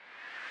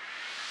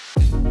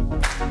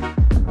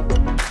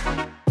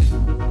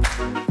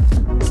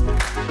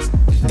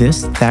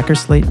This Thacker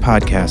Slate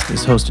podcast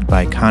is hosted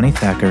by Connie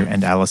Thacker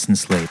and Allison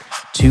Slate,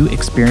 two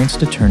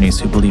experienced attorneys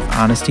who believe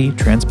honesty,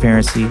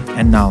 transparency,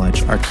 and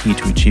knowledge are key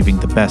to achieving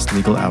the best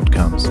legal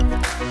outcomes.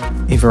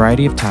 A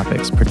variety of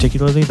topics,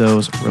 particularly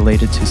those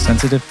related to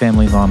sensitive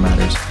family law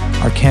matters,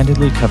 are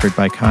candidly covered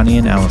by Connie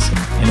and Allison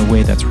in a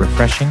way that's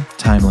refreshing,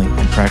 timely,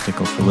 and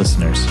practical for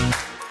listeners.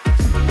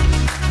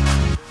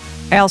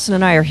 Allison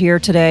and I are here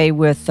today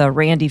with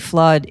Randy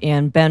Flood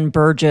and Ben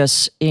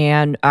Burgess,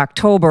 and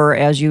October,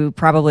 as you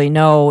probably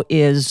know,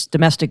 is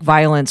Domestic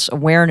Violence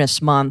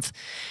Awareness Month.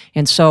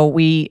 And so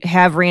we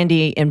have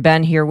Randy and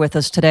Ben here with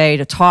us today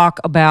to talk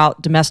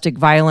about domestic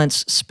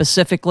violence,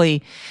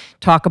 specifically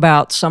talk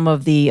about some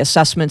of the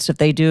assessments that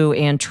they do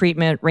and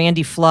treatment.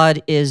 Randy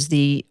Flood is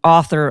the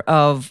author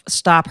of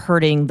Stop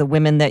Hurting the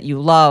Women That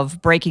You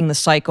Love, Breaking the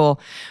Cycle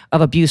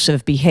of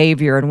Abusive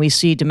Behavior. And we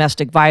see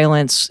domestic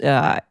violence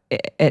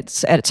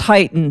it's at its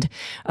height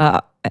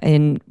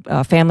in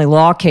family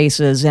law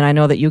cases, and I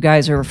know that you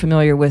guys are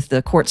familiar with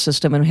the court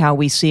system and how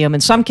we see them.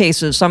 In some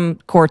cases, some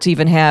courts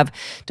even have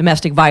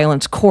domestic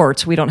violence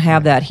courts. We don't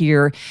have that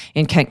here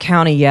in Kent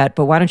County yet,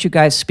 but why don't you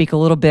guys speak a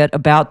little bit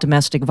about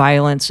domestic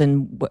violence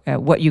and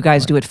what you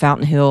guys do at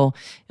Fountain Hill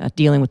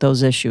dealing with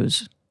those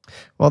issues?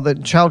 Well, the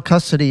Child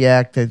Custody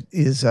Act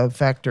is a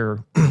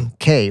Factor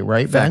K,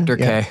 right, Ben? Factor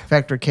K. Yeah.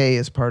 Factor K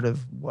is part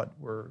of what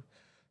we're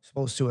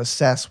supposed to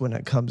assess when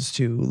it comes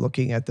to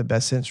looking at the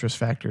best interest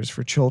factors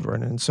for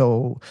children. And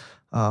so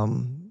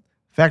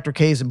Factor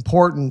K is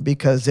important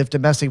because if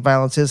domestic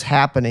violence is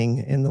happening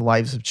in the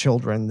lives of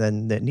children,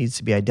 then that needs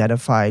to be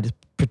identified.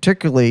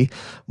 Particularly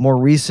more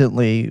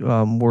recently,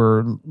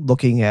 we're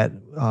looking at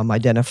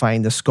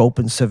identifying the scope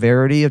and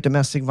severity of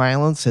domestic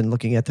violence and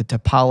looking at the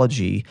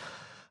typology.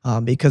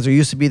 Because there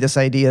used to be this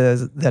idea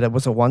that it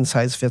was a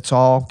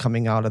one-size-fits-all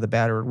coming out of the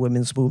battered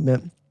women's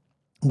movement,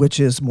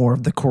 which is more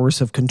of the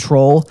coercive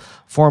control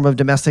form of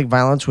domestic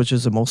violence, which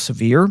is the most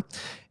severe.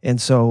 And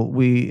so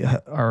we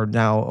are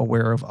now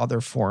aware of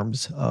other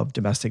forms of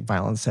domestic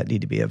violence that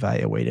need to be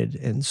evaluated,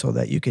 and so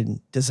that you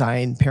can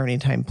design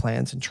parenting time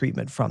plans and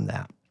treatment from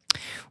that.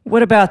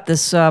 What about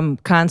this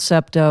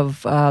concept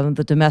of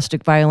the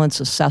domestic violence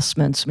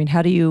assessments? I mean,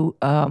 how do you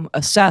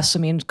assess? I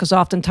mean, because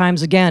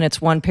oftentimes, again,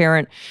 it's one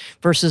parent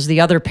versus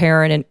the other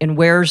parent, and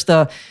where's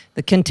the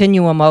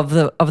continuum of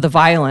the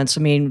violence?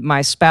 I mean,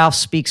 my spouse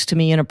speaks to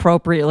me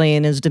inappropriately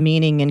and is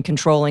demeaning and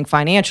controlling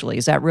financially.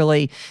 Is that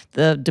really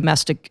the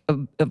domestic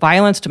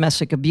violence,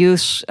 domestic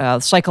abuse,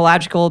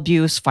 psychological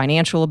abuse,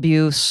 financial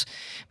abuse?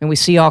 I mean, we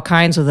see all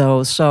kinds of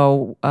those.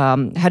 So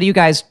how do you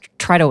guys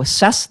try to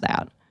assess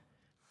that?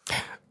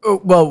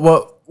 Well,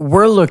 what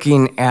we're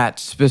looking at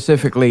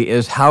specifically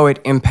is how it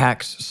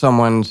impacts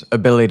someone's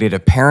ability to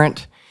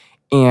parent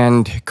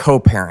and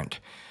co-parent.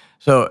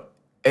 So,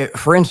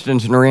 for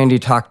instance, and Randy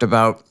talked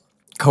about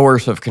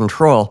coercive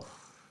control.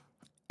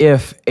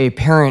 If a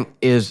parent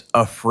is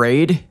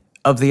afraid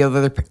of the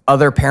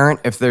other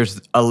parent, if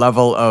there's a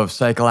level of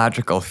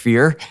psychological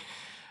fear,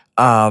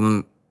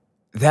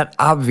 that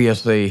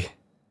obviously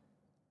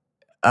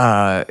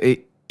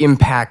it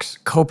impacts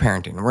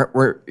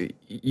co-parenting.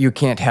 You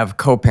can't have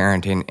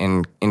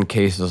co-parenting in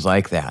cases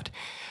like that.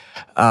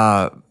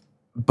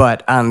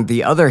 But on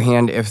the other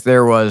hand, if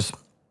there was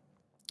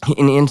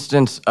an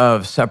instance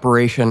of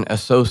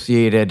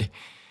separation-associated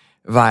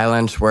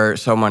violence where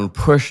someone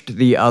pushed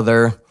the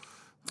other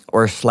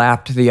or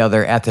slapped the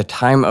other at the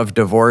time of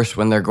divorce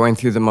when they're going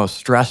through the most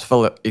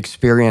stressful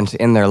experience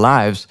in their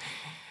lives,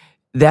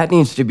 that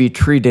needs to be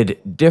treated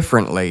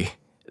differently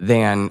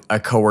than a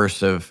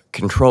coercive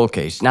control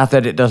case. Not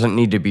that it doesn't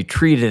need to be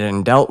treated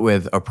and dealt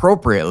with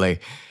appropriately,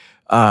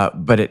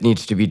 but it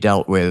needs to be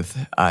dealt with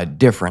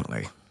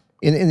differently.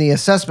 In the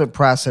assessment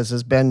process,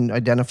 has been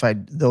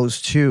identified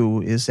those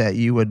two, is that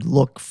you would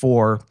look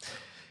for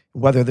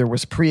whether there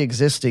was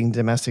pre-existing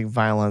domestic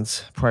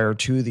violence prior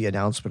to the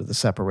announcement of the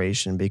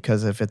separation,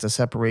 because if it's a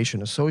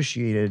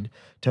separation-associated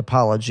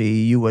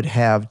typology, you would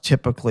have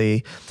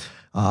typically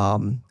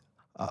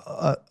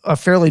a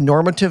fairly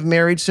normative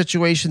marriage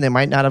situation. They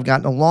might not have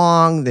gotten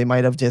along. They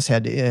might have just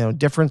had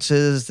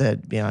differences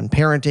that beyond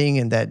parenting,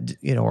 and that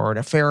or an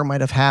affair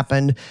might have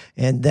happened,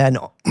 and then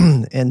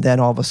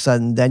all of a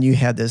sudden, then you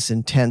had this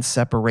intense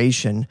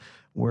separation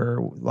where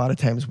a lot of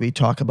times we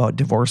talk about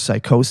divorce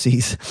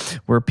psychoses,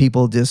 where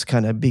people just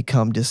kind of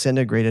become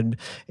disintegrated,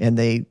 and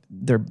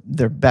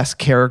their best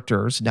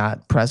character is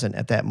not present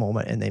at that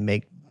moment, and they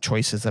make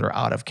choices that are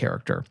out of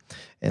character.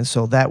 And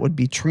so that would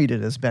be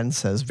treated, as Ben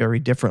says, very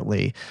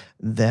differently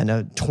than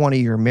a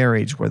 20-year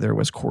marriage where there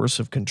was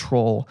coercive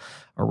control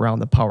around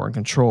the power and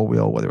control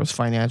wheel, whether it was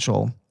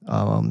financial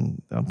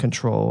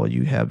control,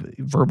 you have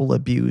verbal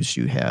abuse,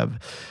 you have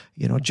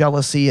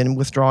jealousy and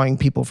withdrawing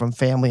people from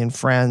family and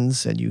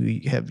friends, and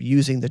you have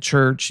using the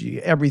church.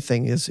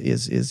 Everything is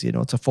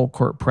it's a full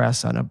court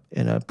press on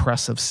an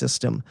oppressive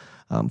system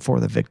for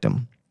the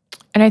victim.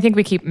 And I think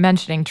we keep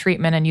mentioning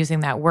treatment and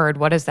using that word.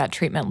 What does that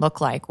treatment look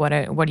like? What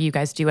do you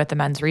guys do at the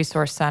Men's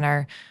Resource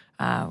Center?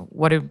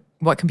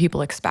 What can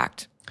people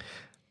expect?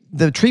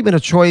 the treatment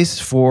of choice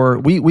for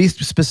we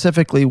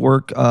specifically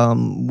work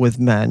with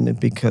men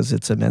because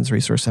it's a men's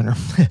resource center,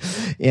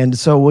 and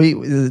so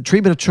the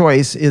treatment of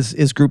choice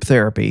is group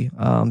therapy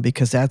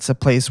because that's a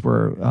place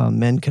where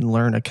men can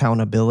learn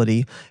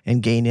accountability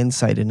and gain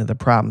insight into the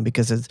problem.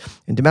 Because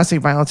in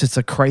domestic violence, it's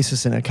a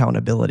crisis in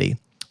accountability.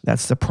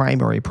 That's the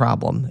primary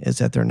problem, is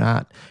that they're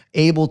not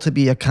able to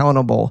be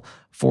accountable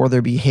for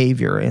their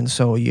behavior, and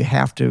so you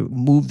have to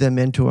move them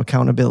into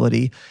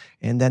accountability,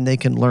 and then they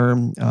can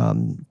learn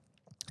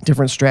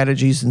different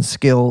strategies and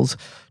skills,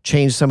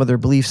 change some of their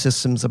belief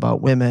systems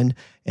about women,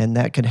 and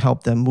that can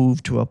help them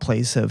move to a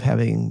place of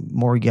having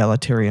more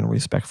egalitarian,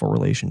 respectful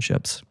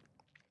relationships.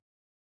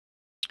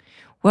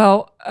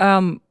 Well,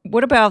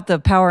 what about the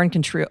power and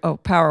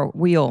control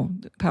wheel?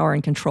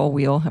 I'm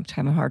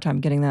having a hard time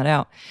getting that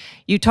out.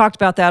 You talked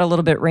about that a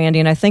little bit,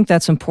 Randy, and I think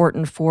that's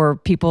important for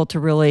people to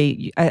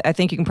really, I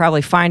think you can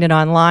probably find it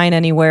online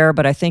anywhere,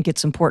 but I think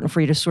it's important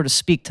for you to sort of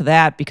speak to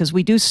that, because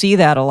we do see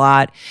that a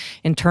lot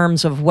in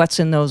terms of what's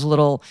in those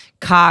little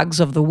cogs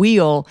of the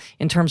wheel,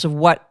 in terms of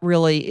what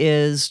really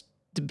is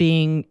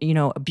being,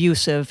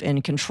 abusive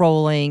and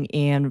controlling,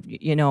 and,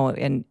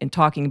 and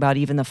talking about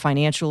even the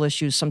financial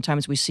issues.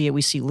 Sometimes we see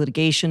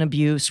litigation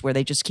abuse where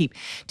they just keep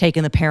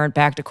taking the parent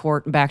back to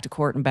court and back to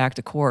court and back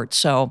to court.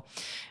 So,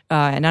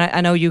 and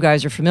I know you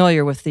guys are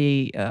familiar with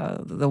the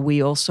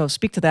wheel. So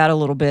speak to that a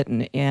little bit,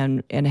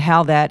 and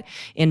how that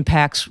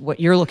impacts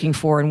what you're looking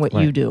for and what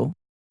you do.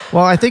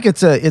 Well, I think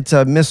it's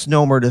a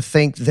misnomer to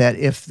think that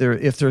if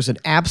there's an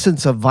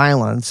absence of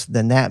violence,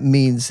 then that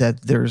means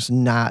that there's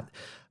not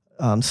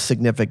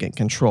significant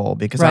control.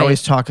 Because I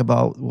always talk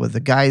about with the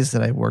guys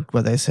that I worked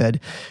with, I said,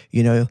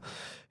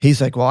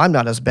 he's like, well, I'm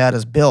not as bad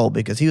as Bill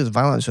because he was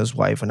violent to his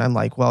wife. And I'm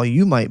like, well,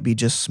 you might be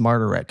just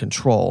smarter at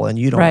control, and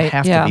you don't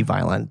have to be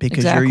violent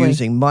because you're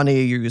using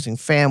money, you're using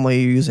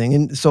family, you're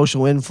using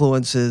social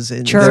influences.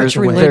 And church,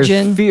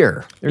 religion. There's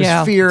fear.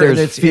 There's fear.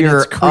 There's fear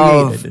it's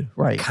created.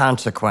 of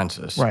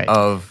consequences Right.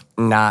 of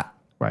not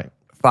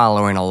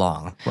following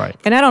along. Right.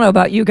 And I don't know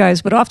about you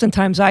guys, but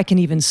oftentimes I can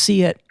even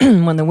see it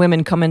when the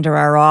women come into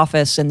our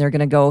office and they're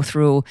going to go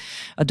through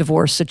a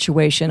divorce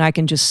situation. I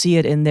can just see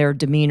it in their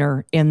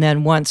demeanor. And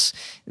then once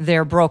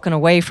they're broken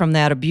away from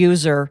that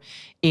abuser,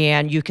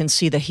 and you can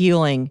see the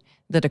healing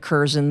that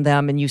occurs in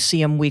them, and you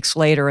see them weeks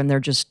later and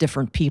they're just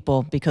different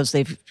people because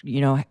they've,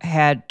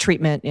 had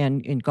treatment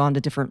and gone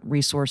to different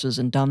resources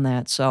and done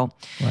that. So,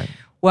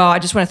 well, I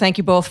just want to thank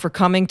you both for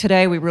coming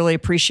today. We really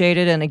appreciate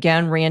it. And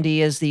again,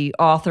 Randy is the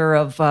author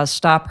of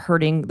Stop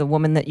Hurting the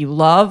Woman That You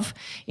Love,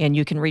 and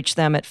you can reach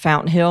them at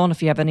Fountain Hill. And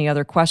if you have any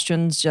other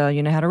questions,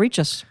 you know how to reach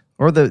us.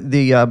 Or the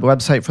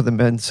website for the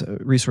Men's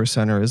Resource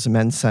Center is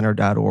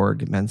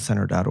menscenter.org,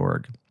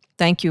 menscenter.org.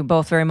 Thank you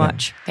both very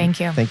much. Thank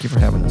you. Thank you for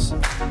having us.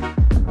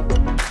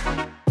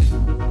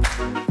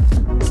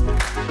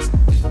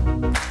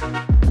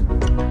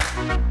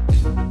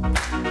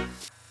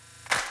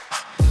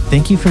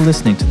 Thank you for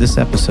listening to this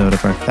episode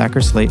of our Thacker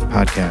Slate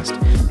podcast.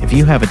 If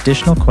you have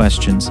additional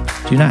questions,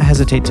 do not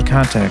hesitate to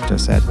contact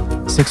us at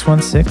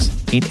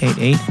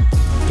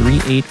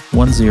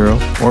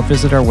 616-888-3810 or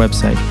visit our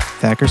website,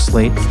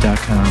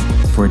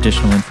 thackerslate.com, for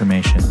additional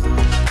information.